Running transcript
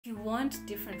If you want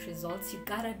different results, you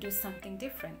gotta do something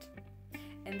different.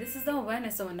 And this is the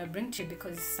awareness I want to bring to you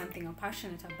because it's something I'm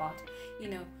passionate about,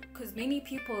 because many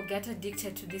people get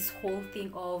addicted to this whole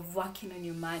thing of working on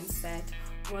your mindset,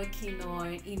 working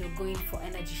on, going for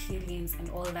energy healings and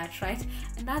all that, right?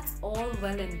 And that's all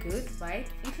well and good, right?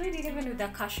 Including even with the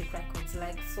Akashic records,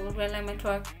 like soul alignment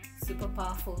work, super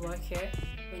powerful work here.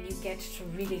 When you get to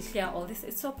really clear all this,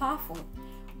 it's so powerful.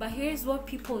 But here's what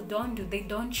people don't do. They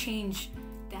don't change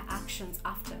their actions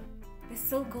after. They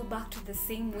still go back to the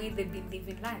same way they've been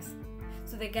living lives.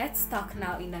 So they get stuck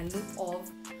now in a loop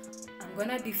of, I'm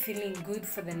gonna be feeling good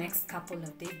for the next couple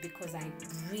of days because I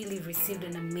really received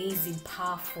an amazing,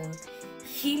 powerful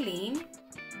healing,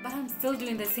 but I'm still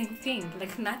doing the same thing,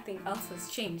 like nothing else has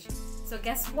changed. So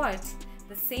guess what?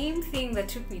 The same thing that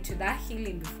took me to that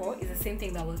healing before is the same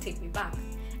thing that will take me back.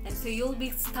 And so you'll be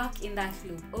stuck in that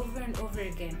loop over and over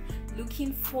again,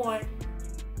 looking for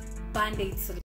band-aid solutions.